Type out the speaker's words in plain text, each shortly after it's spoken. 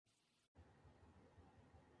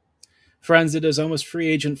Friends, it is almost free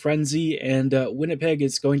agent frenzy, and Winnipeg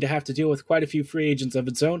is going to have to deal with quite a few free agents of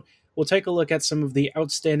its own. We'll take a look at some of the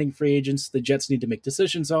outstanding free agents the Jets need to make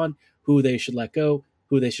decisions on, who they should let go,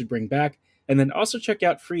 who they should bring back, and then also check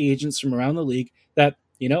out free agents from around the league that,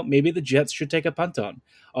 maybe the Jets should take a punt on.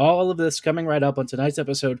 All of this coming right up on tonight's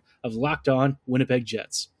episode of Locked On Winnipeg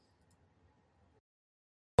Jets.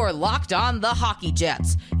 You're Locked On the Hockey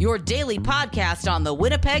Jets, your daily podcast on the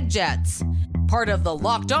Winnipeg Jets. Part of the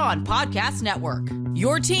Locked On Podcast Network,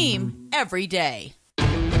 your team every day.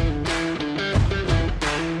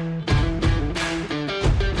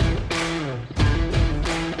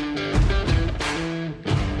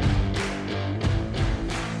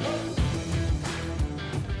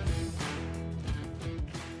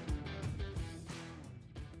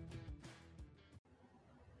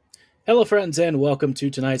 Hello, friends, and welcome to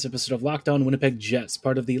tonight's episode of Locked On Winnipeg Jets,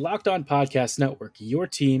 part of the Locked On Podcast Network, your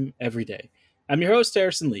team every day. I'm your host,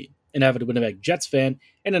 Harrison Lee, an avid Winnipeg Jets fan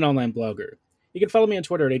and an online blogger. You can follow me on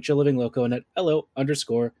Twitter at HLivingLoco and at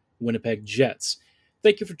LO_Winnipeg Jets.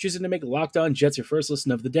 Thank you for choosing to make Locked On Jets your first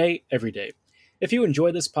listen of the day, every day. If you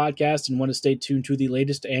enjoy this podcast and want to stay tuned to the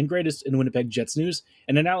latest and greatest in Winnipeg Jets news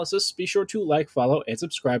and analysis, be sure to like, follow, and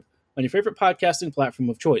subscribe on your favorite podcasting platform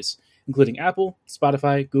of choice, including Apple,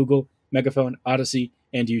 Spotify, Google, Megaphone, Odyssey,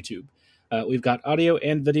 and YouTube. We've got audio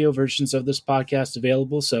and video versions of this podcast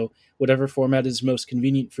available, so whatever format is most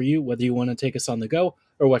convenient for you, whether you want to take us on the go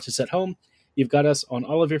or watch us at home, you've got us on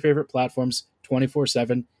all of your favorite platforms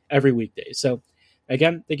 24/7 every weekday. So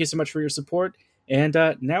again, thank you so much for your support, and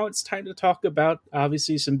now it's time to talk about,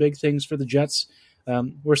 obviously, some big things for the Jets.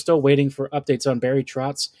 We're still waiting for updates on Barry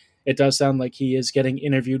Trotz. It does sound like he is getting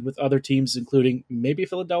interviewed with other teams, including maybe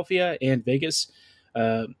Philadelphia and Vegas.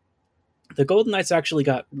 The Golden Knights actually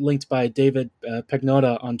got linked by David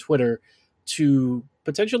Pagnotta on Twitter to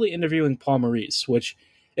potentially interviewing Paul Maurice, which,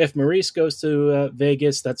 if Maurice goes to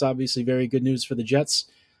Vegas, that's obviously very good news for the Jets.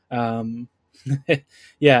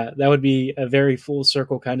 Yeah, that would be a very full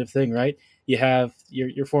circle kind of thing, right? You have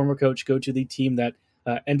your former coach go to the team that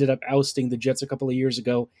ended up ousting the Jets a couple of years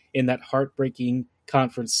ago in that heartbreaking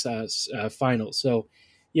conference final. So,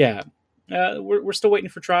 yeah. We're still waiting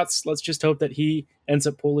for Trotz. Let's just hope that he ends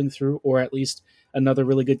up pulling through, or at least another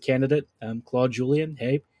really good candidate. Claude Julien,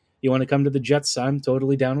 hey, you want to come to the Jets? I'm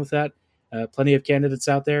totally down with that. Plenty of candidates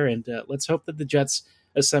out there, and let's hope that the Jets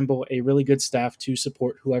assemble a really good staff to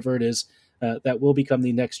support whoever it is that will become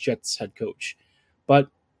the next Jets head coach. But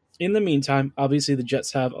in the meantime, obviously the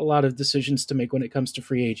Jets have a lot of decisions to make when it comes to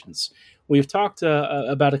free agents. We've talked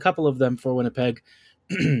about a couple of them for Winnipeg.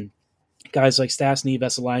 Guys like Stastny,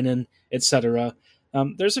 Vesalainen, etc.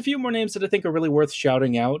 There's a few more names that I think are really worth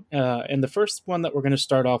shouting out, and the first one that we're going to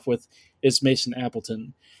start off with is Mason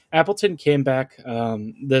Appleton. Appleton came back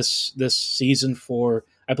this season for,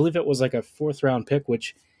 I believe it was like a fourth-round pick,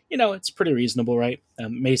 which, it's pretty reasonable, right?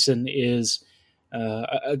 Mason is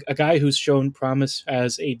a guy who's shown promise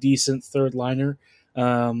as a decent third liner.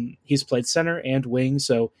 He's played center and wing,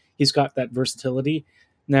 so he's got that versatility.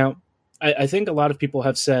 Now, I think a lot of people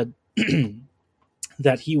have said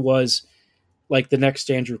that he was like the next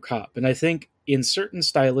Andrew Copp. And I think in certain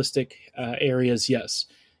stylistic areas, yes,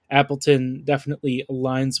 Appleton definitely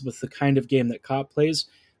aligns with the kind of game that Copp plays,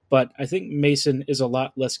 but I think Mason is a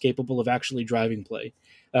lot less capable of actually driving play.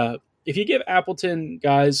 If you give Appleton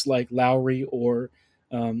guys like Lowry or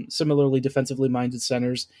similarly defensively minded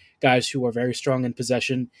centers, guys who are very strong in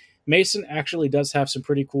possession, Mason actually does have some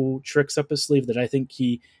pretty cool tricks up his sleeve that I think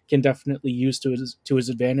he can definitely use to his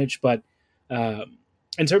advantage. But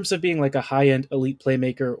in terms of being like a high-end elite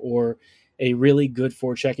playmaker or a really good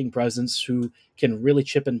forechecking presence who can really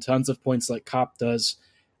chip in tons of points like Copp does,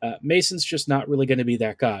 Mason's just not really going to be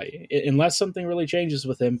that guy. Unless something really changes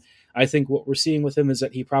with him, I think what we're seeing with him is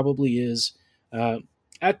that he probably is,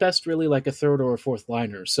 at best, really like a third or a fourth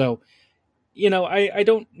liner. So, I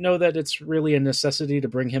don't know that it's really a necessity to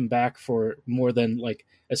bring him back for more than like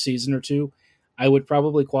a season or two. I would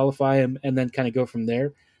probably qualify him and then kind of go from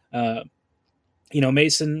there.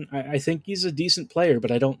 Mason, I think he's a decent player,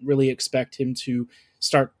 but I don't really expect him to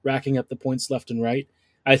start racking up the points left and right.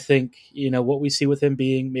 I think, what we see with him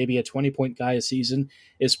being maybe a 20-point guy a season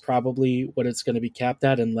is probably what it's going to be capped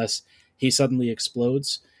at unless he suddenly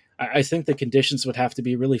explodes. I think the conditions would have to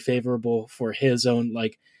be really favorable for his own,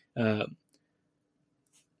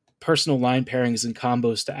 personal line pairings and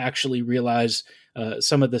combos to actually realize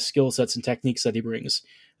some of the skill sets and techniques that he brings,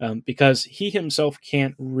 because he himself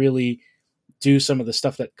can't really do some of the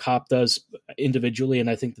stuff that Copp does individually.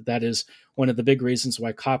 And I think that is one of the big reasons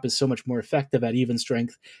why Copp is so much more effective at even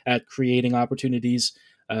strength, at creating opportunities,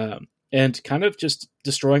 and kind of just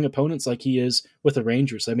destroying opponents like he is with the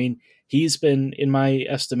Rangers. I mean, he's been, in my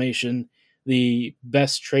estimation, the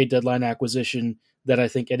best trade deadline acquisition that I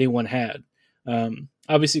think anyone had.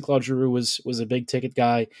 Obviously, Claude Giroux was a big ticket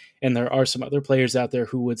guy, and there are some other players out there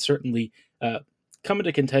who would certainly come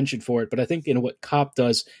into contention for it. But I think in what Copp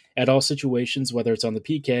does at all situations, whether it's on the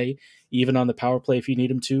PK, even on the power play if you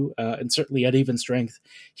need him to, and certainly at even strength,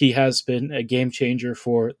 he has been a game changer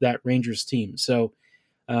for that Rangers team. So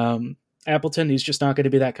Appleton, he's just not going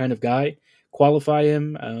to be that kind of guy. Qualify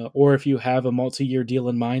him, or if you have a multi-year deal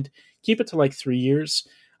in mind, keep it to like 3 years.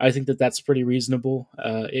 I think that that's pretty reasonable.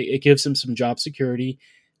 It gives him some job security.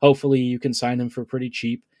 Hopefully you can sign him for pretty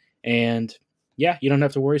cheap. And yeah, you don't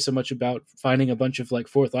have to worry so much about finding a bunch of like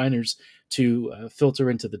fourth liners to filter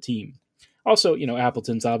into the team. Also,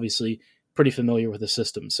 Appleton's obviously pretty familiar with the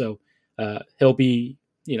system. So he'll be,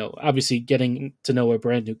 obviously getting to know a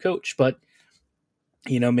brand new coach, but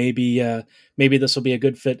maybe this will be a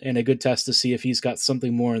good fit and a good test to see if he's got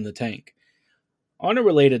something more in the tank. On a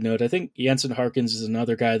related note, I think Jansen Harkins is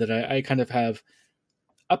another guy that I kind of have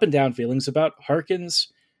up and down feelings about.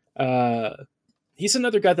 Harkins, he's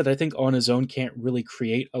another guy that I think on his own can't really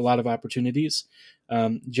create a lot of opportunities.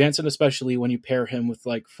 Jansen, especially when you pair him with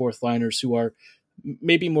like fourth liners who are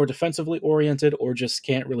maybe more defensively oriented or just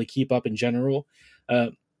can't really keep up in general.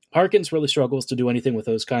 Harkins really struggles to do anything with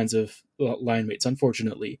those kinds of line mates,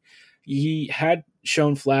 unfortunately. He had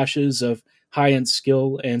shown flashes of high-end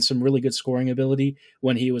skill and some really good scoring ability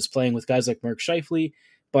when he was playing with guys like Mark Scheifele,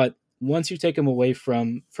 but once you take him away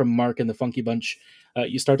from Mark and the Funky Bunch,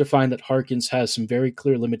 you start to find that Harkins has some very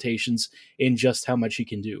clear limitations in just how much he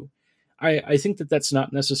can do. I think that that's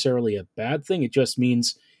not necessarily a bad thing. It just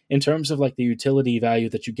means in terms of like the utility value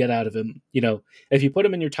that you get out of him, if you put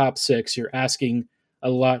him in your top 6, you're asking a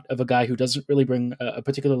lot of a guy who doesn't really bring a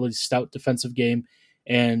particularly stout defensive game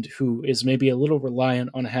and who is maybe a little reliant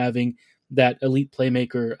on having that elite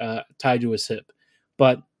playmaker tied to his hip.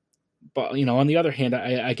 But on the other hand,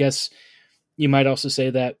 I guess you might also say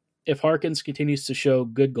that if Harkins continues to show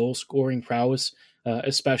good goal scoring prowess,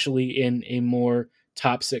 especially in a more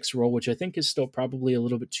top 6 role, which I think is still probably a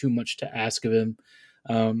little bit too much to ask of him.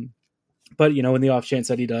 But in the off chance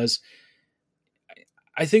that he does,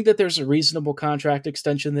 I think that there's a reasonable contract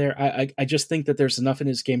extension there. I just think that there's enough in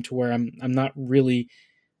his game to where I'm not really,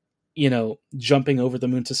 jumping over the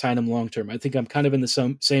moon to sign him long term. I think I'm kind of in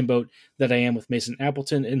the same boat that I am with Mason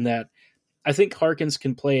Appleton in that I think Harkins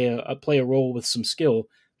can play a role with some skill,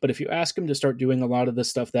 but if you ask him to start doing a lot of the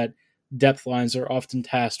stuff that depth lines are often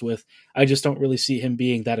tasked with, I just don't really see him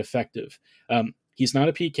being that effective. He's not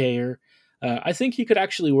a PKer. I think he could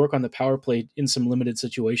actually work on the power play in some limited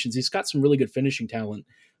situations. He's got some really good finishing talent,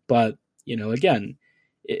 but again,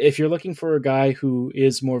 if you're looking for a guy who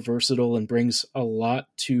is more versatile and brings a lot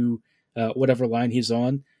to whatever line he's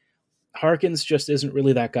on, Harkins just isn't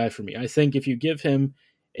really that guy for me. I think if you give him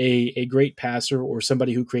a great passer or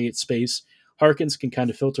somebody who creates space, Harkins can kind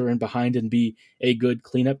of filter in behind and be a good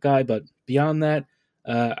cleanup guy. But beyond that,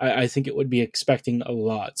 I think it would be expecting a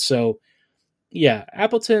lot. So yeah,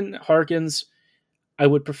 Appleton, Harkins, I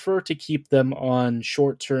would prefer to keep them on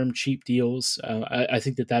short-term cheap deals. I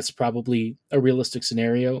think that that's probably a realistic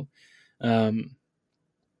scenario.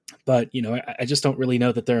 But, I just don't really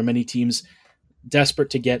know that there are many teams desperate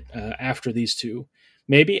to get after these two.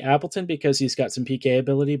 Maybe Appleton because he's got some PK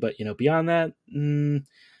ability, but, beyond that,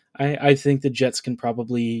 I think the Jets can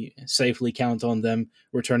probably safely count on them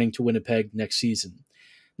returning to Winnipeg next season.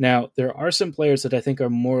 Now, there are some players that I think are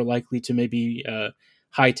more likely to maybe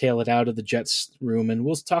hightail it out of the Jets room, and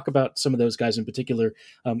we'll talk about some of those guys in particular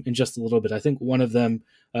in just a little bit. I think one of them,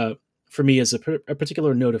 for me, is a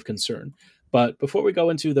particular note of concern. But before we go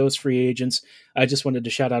into those free agents, I just wanted to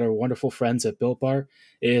shout out our wonderful friends at Built Bar.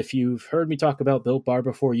 If you've heard me talk about Built Bar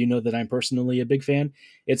before, you know that I'm personally a big fan.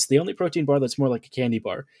 It's the only protein bar that's more like a candy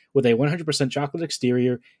bar, with a 100% chocolate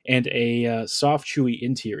exterior and a soft, chewy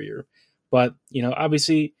interior. But,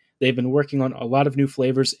 obviously, they've been working on a lot of new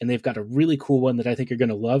flavors, and they've got a really cool one that I think you're going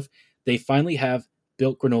to love. They finally have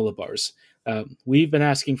Built granola bars. We've been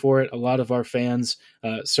asking for it. A lot of our fans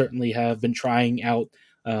certainly have been trying out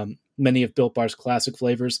many of Built Bar's classic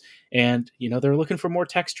flavors, and, they're looking for more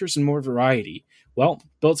textures and more variety. Well,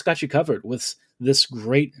 Built's got you covered with this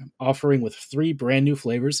great offering with 3 brand new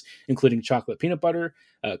flavors, including chocolate peanut butter,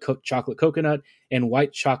 cooked chocolate coconut, and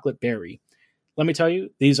white chocolate berry. Let me tell you,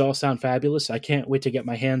 these all sound fabulous. I can't wait to get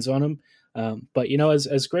my hands on them. But,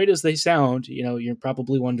 as great as they sound, you're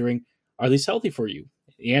probably wondering, are these healthy for you?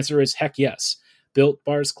 The answer is heck yes. Built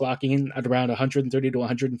bars clocking in at around 130 to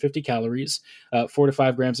 150 calories, 4 to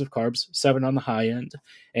 5 grams of carbs, 7 on the high end,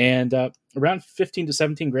 and around 15 to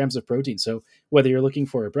 17 grams of protein. So whether you're looking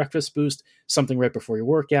for a breakfast boost, something right before your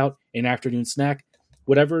workout, an afternoon snack,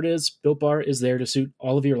 whatever it is, Built Bar is there to suit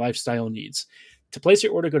all of your lifestyle needs. To place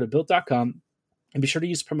your order, go to Built.com and be sure to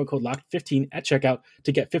use promo code LOCKED15 at checkout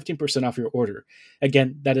to get 15% off your order.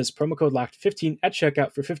 Again, that is promo code LOCKED15 at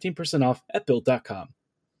checkout for 15% off at Built.com.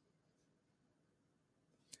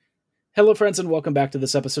 Hello, friends, and welcome back to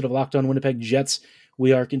this episode of Locked On Winnipeg Jets.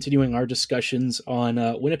 We are continuing our discussions on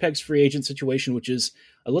Winnipeg's free agent situation, which is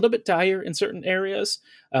a little bit dire in certain areas.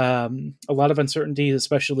 A lot of uncertainty,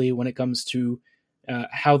 especially when it comes to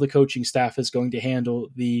how the coaching staff is going to handle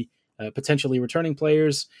the potentially returning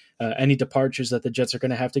players. Any departures that the Jets are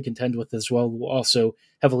going to have to contend with as well will also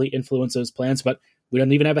heavily influence those plans. But we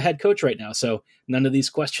don't even have a head coach right now, so none of these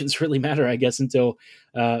questions really matter, I guess, until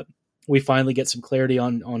we finally get some clarity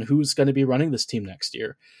on who's going to be running this team next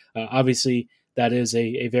year. Obviously, that is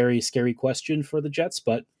a very scary question for the Jets,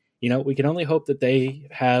 but we can only hope that they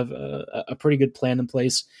have a pretty good plan in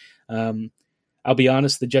place. I'll be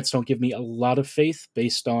honest, the Jets don't give me a lot of faith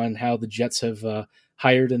based on how the Jets have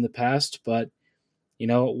hired in the past, but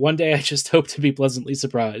one day I just hope to be pleasantly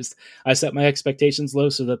surprised. I set my expectations low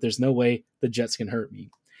so that there's no way the Jets can hurt me.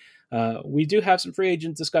 We do have some free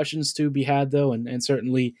agent discussions to be had, though, and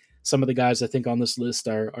certainly some of the guys I think on this list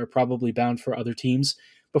are probably bound for other teams.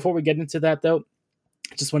 Before we get into that, though,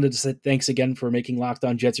 I just wanted to say thanks again for making Locked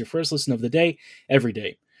On Jets your first listen of the day, every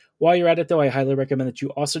day. While you're at it, though, I highly recommend that you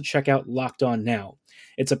also check out Locked On Now.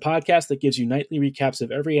 It's a podcast that gives you nightly recaps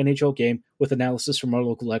of every NHL game with analysis from our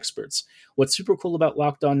local experts. What's super cool about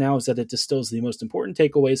Locked On Now is that it distills the most important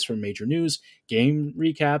takeaways from major news, game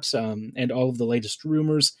recaps, and all of the latest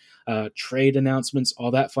rumors, trade announcements,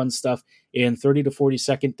 all that fun stuff in 30 to 40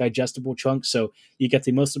 second digestible chunks. So you get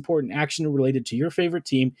the most important action related to your favorite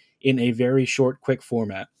team in a very short, quick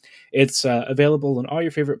format. It's available on all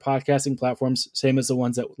your favorite podcasting platforms, same as the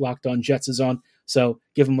ones that Locked On Jets is on. So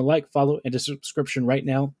give them a like, follow, and a subscription right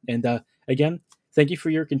now. And again, thank you for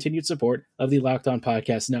your continued support of the Locked On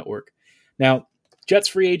Podcast Network. Now, Jets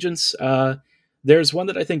free agents, there's one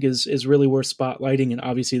that I think is really worth spotlighting, and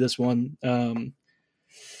obviously this one,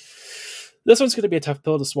 this one's going to be a tough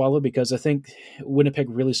pill to swallow because I think Winnipeg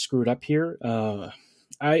really screwed up here.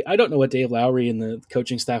 I don't know what Dave Lowry and the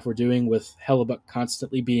coaching staff were doing with Hellebuyck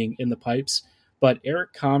constantly being in the pipes, but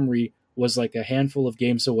Eric Comrie was like a handful of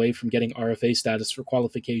games away from getting RFA status for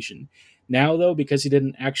qualification. Now, though, because he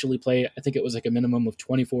didn't actually play, I think it was like a minimum of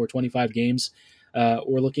 24 or 25 games,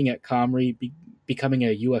 we're looking at Comrie becoming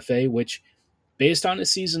a UFA, which, based on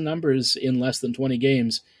his season numbers in less than 20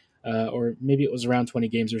 games, or maybe it was around 20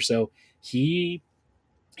 games or so, he's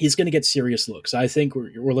going to get serious looks. I think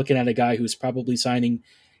we're looking at a guy who's probably signing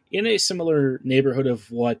in a similar neighborhood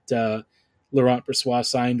of what Laurent Brossoit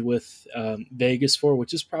signed with Vegas for,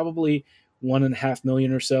 which is probably $1.5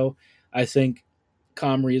 million or so. I think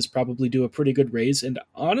Comrie is probably due a pretty good raise. And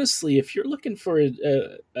honestly, if you're looking for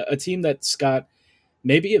a team that's got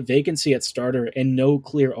maybe a vacancy at starter and no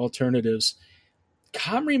clear alternatives,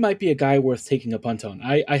 Comrie might be a guy worth taking a punt on.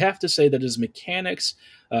 I have to say that his mechanics,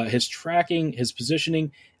 his tracking, his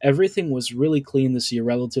positioning, everything was really clean this year,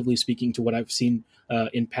 relatively speaking, to what I've seen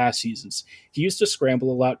in past seasons. He used to scramble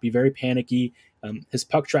a lot, be very panicky. His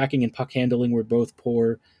puck tracking and puck handling were both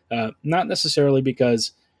poor, not necessarily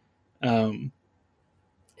because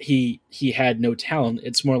he had no talent.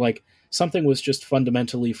 It's more like something was just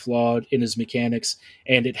fundamentally flawed in his mechanics,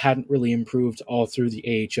 and it hadn't really improved all through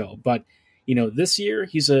the AHL. But this year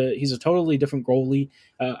he's a totally different goalie.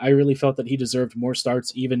 I really felt that he deserved more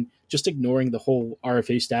starts, even just ignoring the whole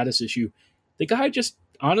RFA status issue. The guy just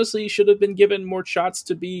honestly should have been given more shots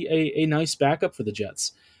to be a nice backup for the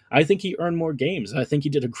Jets. I think he earned more games. I think he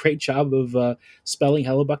did a great job of spelling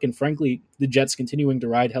Hellebuyck, and frankly, the Jets continuing to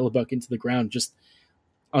ride Hellebuyck into the ground just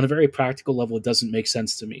on a very practical level, it doesn't make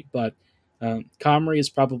sense to me. But Comrie is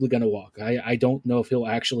probably going to walk. I don't know if he'll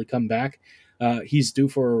actually come back. He's due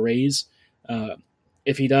for a raise.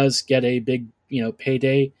 If he does get a big,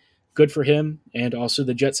 payday, good for him. And also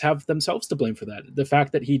the Jets have themselves to blame for that. The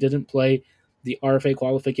fact that he didn't play the RFA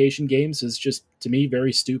qualification games is just, to me,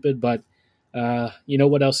 very stupid. But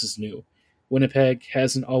what else is new? Winnipeg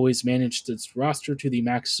hasn't always managed its roster to the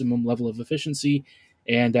maximum level of efficiency,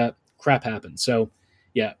 and crap happens. So,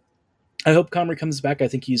 yeah, I hope Comrie comes back. I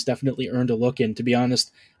think he's definitely earned a look. And to be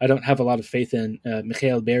honest, I don't have a lot of faith in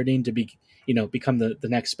Michael Berdin to become the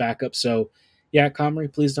next backup. So, yeah,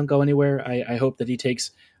 Comrie, please don't go anywhere. I hope that he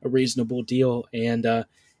takes a reasonable deal. And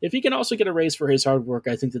if he can also get a raise for his hard work,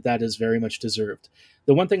 I think that is very much deserved.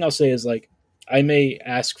 The one thing I'll say is, I may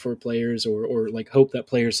ask for players or like hope that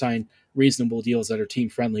players sign reasonable deals that are team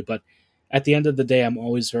friendly, but at the end of the day, I'm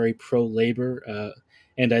always very pro labor,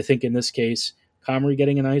 and I think in this case, Comrie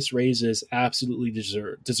getting a nice raise is absolutely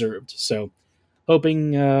deserved. So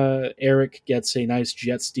hoping Eric gets a nice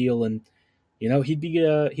Jets deal, and he'd be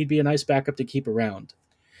a nice backup to keep around.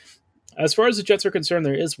 As far as the Jets are concerned,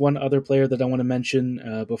 there is one other player that I want to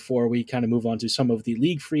mention before we kind of move on to some of the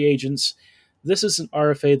league free agents. This is an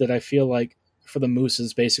RFA that I feel like for the Moose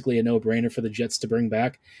is basically a no-brainer for the Jets to bring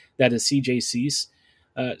back. That is CJ Cease.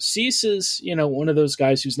 Cease is, one of those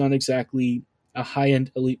guys who's not exactly a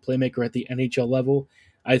high-end elite playmaker at the NHL level.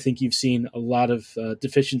 I think you've seen a lot of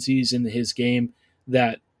deficiencies in his game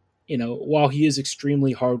that, while he is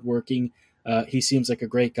extremely hardworking, he seems like a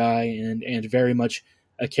great guy and very much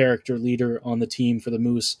a character leader on the team for the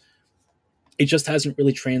Moose. It just hasn't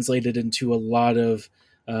really translated into a lot of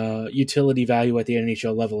utility value at the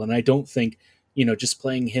NHL level. And I don't think, just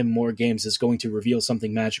playing him more games is going to reveal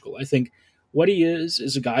something magical. I think what he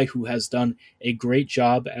is a guy who has done a great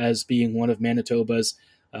job as being one of Manitoba's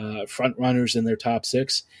front runners in their top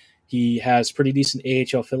six. He has pretty decent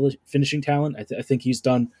AHL finishing talent. I think he's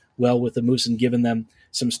done well with the Moose and given them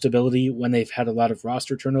some stability when they've had a lot of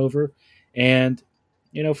roster turnover. And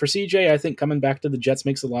for CJ, I think coming back to the Jets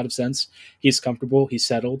makes a lot of sense. He's comfortable. He's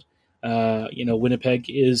settled. Winnipeg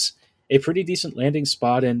is a pretty decent landing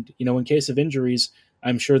spot. And, in case of injuries,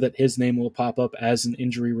 I'm sure that his name will pop up as an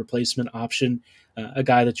injury replacement option, a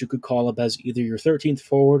guy that you could call up as either your 13th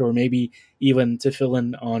forward or maybe even to fill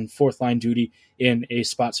in on fourth line duty in a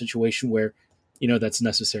spot situation where, that's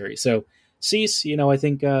necessary. So Cease, I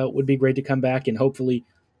think would be great to come back, and hopefully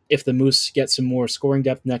if the Moose get some more scoring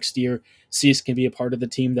depth next year, Cease can be a part of the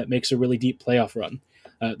team that makes a really deep playoff run.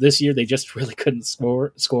 This year, they just really couldn't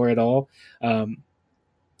score at all.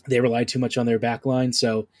 They relied too much on their back line.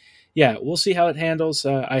 So, yeah, we'll see how it handles.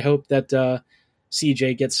 I hope that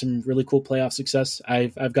CJ gets some really cool playoff success.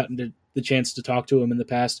 I've gotten the chance to talk to him in the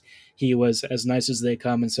past. He was as nice as they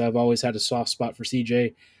come, and so I've always had a soft spot for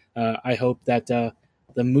CJ. I hope that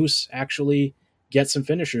the Moose actually get some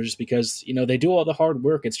finishers because, they do all the hard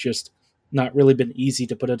work. It's just not really been easy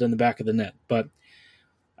to put it in the back of the net. But,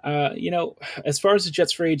 as far as the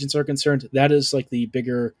Jets free agents are concerned, that is like the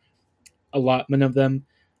bigger allotment of them.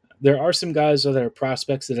 There are some guys that are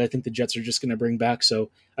prospects that I think the Jets are just going to bring back,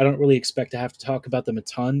 so I don't really expect to have to talk about them a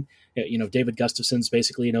ton. David Gustafson's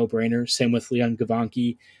basically a no-brainer. Same with Leon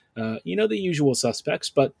Gawanke. The usual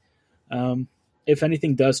suspects, but if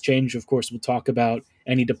anything does change, of course, we'll talk about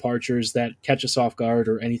any departures that catch us off guard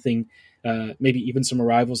or anything, maybe even some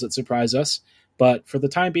arrivals that surprise us. But for the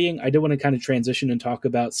time being, I do want to kind of transition and talk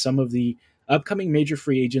about some of the upcoming major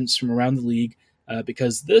free agents from around the league,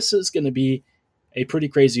 because this is going to be a pretty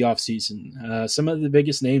crazy offseason. Some of the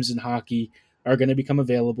biggest names in hockey are going to become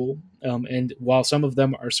available, and while some of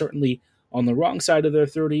them are certainly on the wrong side of their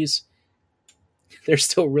 30s, they're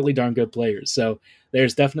still really darn good players. So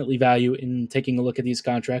there's definitely value in taking a look at these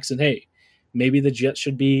contracts, and hey, maybe the Jets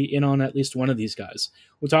should be in on at least one of these guys.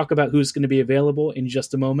 We'll talk about who's going to be available in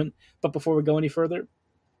just a moment, but before we go any further,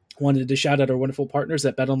 wanted to shout out our wonderful partners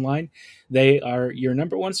at BetOnline. They are your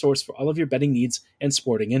number one source for all of your betting needs and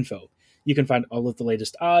sporting info. You can find all of the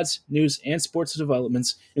latest odds, news, and sports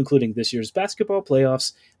developments, including this year's basketball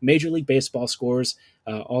playoffs, Major League Baseball scores,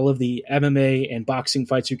 all of the MMA and boxing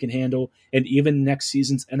fights you can handle, and even next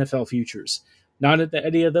season's NFL futures. Not at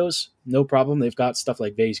any of those? No problem. They've got stuff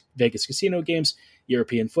like Vegas casino games,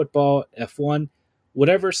 European football, F1,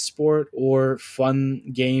 whatever sport or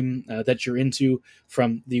fun game that you're into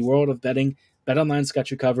from the world of betting, BetOnline's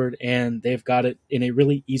got you covered, and they've got it in a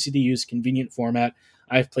really easy-to-use, convenient format.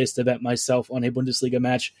 I've placed a bet myself on a Bundesliga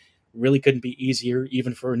match. Really couldn't be easier,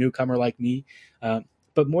 even for a newcomer like me.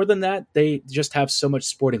 But more than that, they just have so much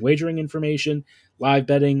sporting wagering information, live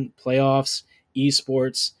betting, playoffs,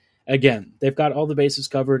 esports. Again, they've got all the bases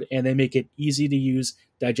covered, and they make it easy to use,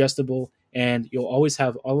 digestible, and you'll always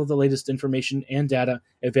have all of the latest information and data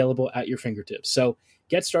available at your fingertips. So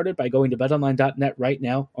get started by going to betonline.net right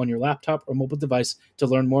now on your laptop or mobile device to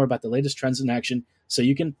learn more about the latest trends in action so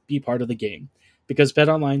you can be part of the game. Because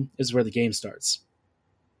BetOnline is where the game starts.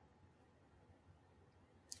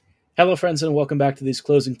 Hello, friends, and welcome back to these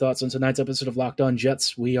closing thoughts on tonight's episode of Locked On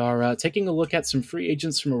Jets. We are taking a look at some free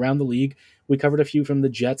agents from around the league. We covered a few from the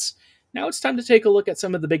Jets. Now it's time to take a look at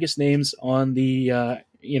some of the biggest names on the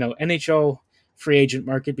NHL free agent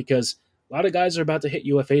market, because a lot of guys are about to hit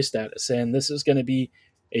UFA status, and this is going to be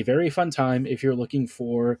a very fun time if you're looking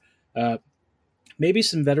for maybe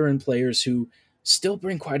some veteran players who still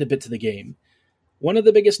bring quite a bit to the game. One of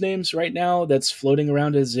the biggest names right now that's floating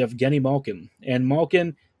around is Evgeny Malkin. And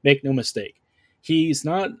Malkin, make no mistake, he's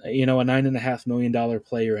not, you know, a $9.5 million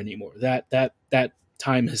player anymore. That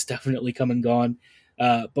time has definitely come and gone.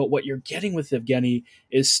 But what you're getting with Evgeny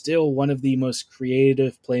is still one of the most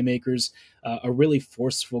creative playmakers, a really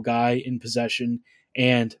forceful guy in possession,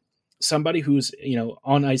 and somebody whose, you know,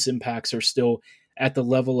 on ice impacts are still at the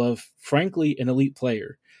level of, frankly, an elite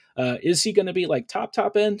player. Is he going to be like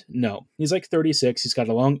top end? No, he's like 36. He's got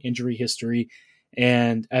a long injury history,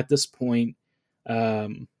 and at this point, I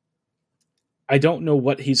don't know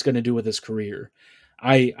what he's going to do with his career.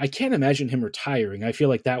 I can't imagine him retiring. I feel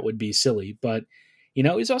like that would be silly, but you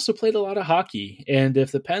know, he's also played a lot of hockey, and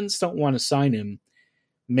if the Pens don't want to sign him,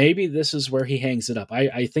 maybe this is where he hangs it up.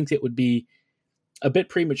 I think it would be a bit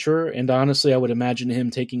premature, and honestly, I would imagine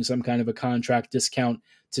him taking some kind of a contract discount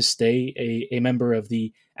to stay a member of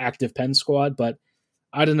the active Pen squad, but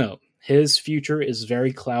I don't know. His future is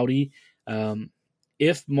very cloudy.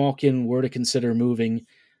 If Malkin were to consider moving,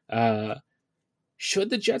 should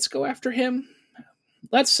the Jets go after him?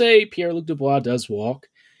 Let's say Pierre-Luc Dubois does walk.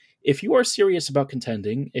 If you are serious about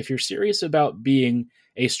contending, if you're serious about being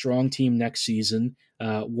a strong team next season,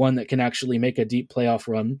 one that can actually make a deep playoff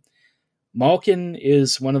run, Malkin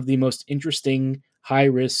is one of the most interesting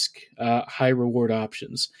high-risk, high-reward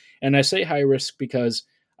options. And I say high-risk because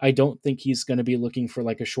I don't think he's going to be looking for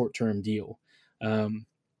like a short-term deal.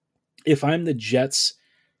 If I'm the Jets,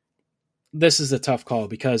 this is a tough call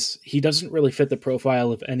because he doesn't really fit the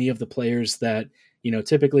profile of any of the players that, you know,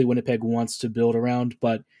 typically Winnipeg wants to build around.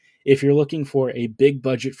 But if you're looking for a big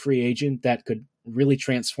budget free agent that could really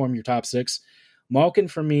transform your top six, Malkin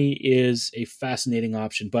for me is a fascinating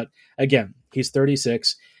option. But again, he's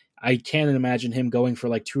 36. I can't imagine him going for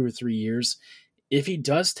like 2 or 3 years. If he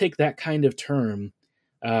does take that kind of term,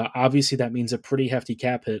 obviously that means a pretty hefty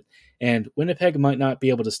cap hit, and Winnipeg might not be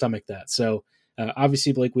able to stomach that. So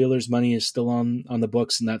obviously Blake Wheeler's money is still on the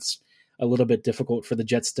books, and that's a little bit difficult for the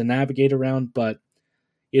Jets to navigate around. But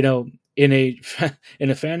you know, in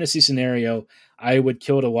a fantasy scenario, I would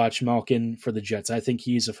kill to watch Malkin for the Jets. I think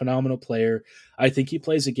he's a phenomenal player. I think he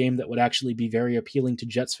plays a game that would actually be very appealing to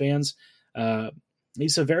Jets fans.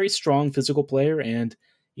 He's a very strong physical player, and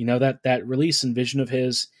you know that release and vision of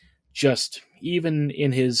his, just even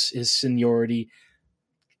in his seniority,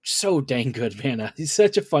 so dang good, man. He's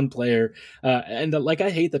such a fun player, and like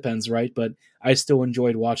I hate the Pens, right? But I still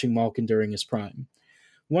enjoyed watching Malkin during his prime.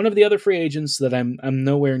 One of the other free agents that I'm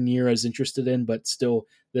nowhere near as interested in, but still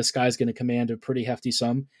this guy's going to command a pretty hefty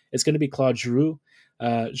sum. It's going to be Claude Giroux.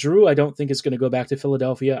 Giroux, I don't think is going to go back to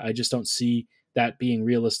Philadelphia. I just don't see that being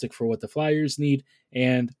realistic for what the Flyers need.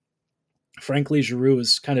 And frankly, Giroux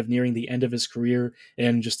is kind of nearing the end of his career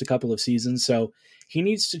in just a couple of seasons, so he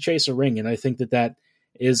needs to chase a ring. And I think that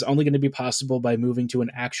is only going to be possible by moving to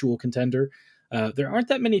an actual contender. There aren't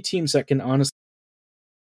that many teams that can honestly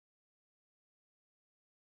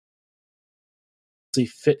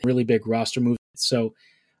fit really big roster moves. So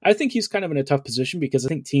I think he's kind of in a tough position because I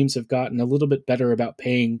think teams have gotten a little bit better about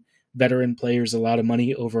paying veteran players a lot of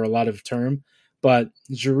money over a lot of term. But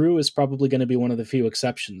Giroux is probably going to be one of the few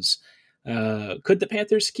exceptions. Could the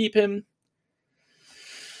Panthers keep him?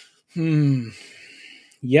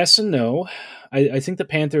 Yes and no. I think the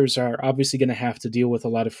Panthers are obviously going to have to deal with a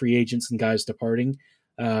lot of free agents and guys departing.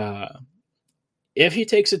 If he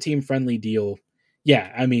takes a team-friendly deal,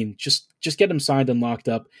 yeah, I mean, just get him signed and locked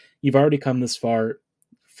up. You've already come this far,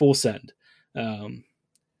 full send.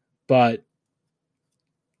 But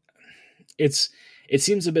it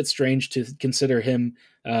seems a bit strange to consider him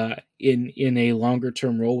in a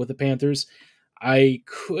longer-term role with the Panthers. I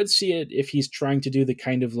could see it if he's trying to do the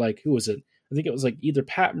kind of like, who was it? I think it was like either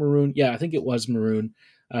Pat Maroon. Yeah, I think it was Maroon.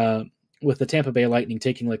 With the Tampa Bay Lightning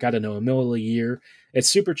taking like, I don't know, $1 million a year. It's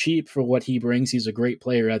super cheap for what he brings. He's a great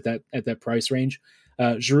player at that price range.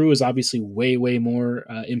 Giroux is obviously way, way more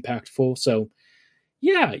impactful. So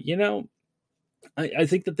yeah, you know, I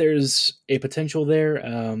think that there's a potential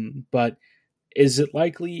there. But is it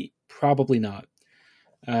likely? Probably not.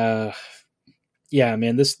 Yeah,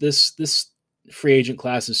 man, this free agent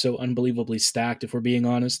class is so unbelievably stacked, if we're being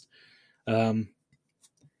honest.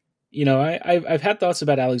 You know, I've had thoughts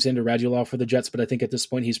about Alexander Radulov for the Jets, but I think at this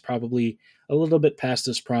point he's probably a little bit past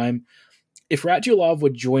his prime. If Radulov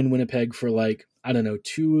would join Winnipeg for like, I don't know,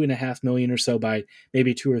 $2.5 million or so by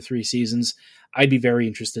maybe 2 or 3 seasons, I'd be very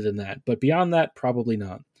interested in that. But beyond that, probably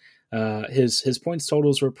not. His points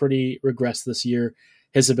totals were pretty regressed this year.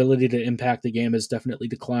 His ability to impact the game has definitely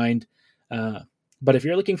declined. But if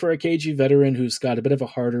you're looking for a cagey veteran who's got a bit of a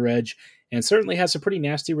harder edge and certainly has a pretty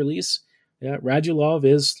nasty release, yeah, Radulov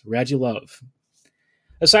is Radulov.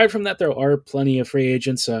 Aside from that, there are plenty of free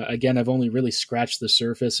agents. Again, I've only really scratched the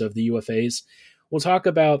surface of the UFAs. we'll talk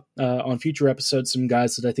about on future episodes some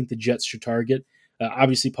guys that I think the Jets should target.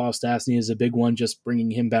 Obviously, Paul Stastny is a big one, just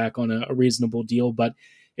bringing him back on a reasonable deal. But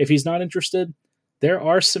if he's not interested, there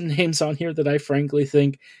are some names on here that I frankly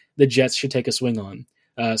think the Jets should take a swing on.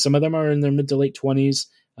 Some of them are in their mid to late 20s.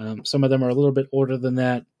 Some of them are a little bit older than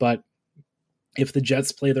that. But if the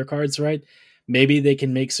Jets play their cards right, maybe they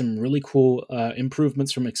can make some really cool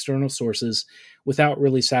improvements from external sources without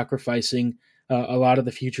really sacrificing a lot of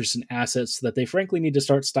the futures and assets that they frankly need to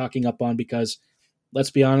start stocking up on, because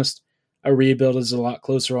let's be honest, a rebuild is a lot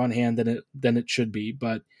closer on hand than it should be.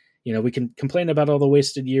 But, we can complain about all the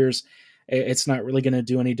wasted years. It's not really going to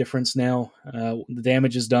do any difference now. The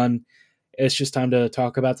damage is done. It's just time to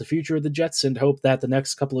talk about the future of the Jets and hope that the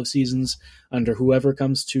next couple of seasons under whoever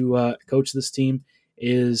comes to coach this team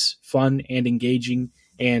is fun and engaging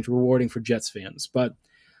and rewarding for Jets fans. But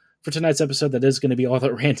for tonight's episode, that is going to be all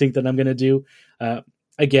the ranting that I'm going to do.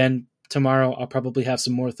 Again, tomorrow I'll probably have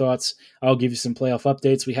some more thoughts. I'll give you some playoff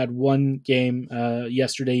updates. We had one game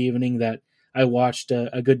yesterday evening that I watched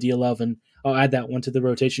a good deal of, and I'll add that one to the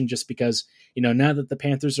rotation just because, now that the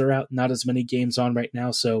Panthers are out, not as many games on right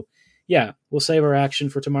now. So, yeah, we'll save our action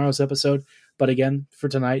for tomorrow's episode. But again, for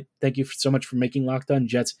tonight, thank you so much for making Locked On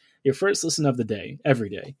Jets your first listen of the day, every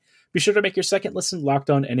day. Be sure to make your second listen Locked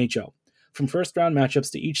On NHL. From first-round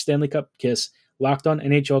matchups to each Stanley Cup kiss, Locked On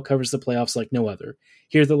NHL covers the playoffs like no other.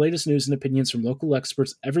 Hear the latest news and opinions from local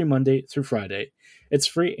experts every Monday through Friday. It's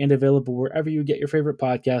free and available wherever you get your favorite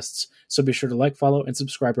podcasts, so be sure to like, follow, and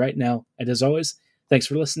subscribe right now. And as always, thanks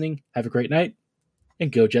for listening, have a great night,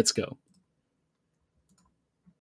 and go Jets go.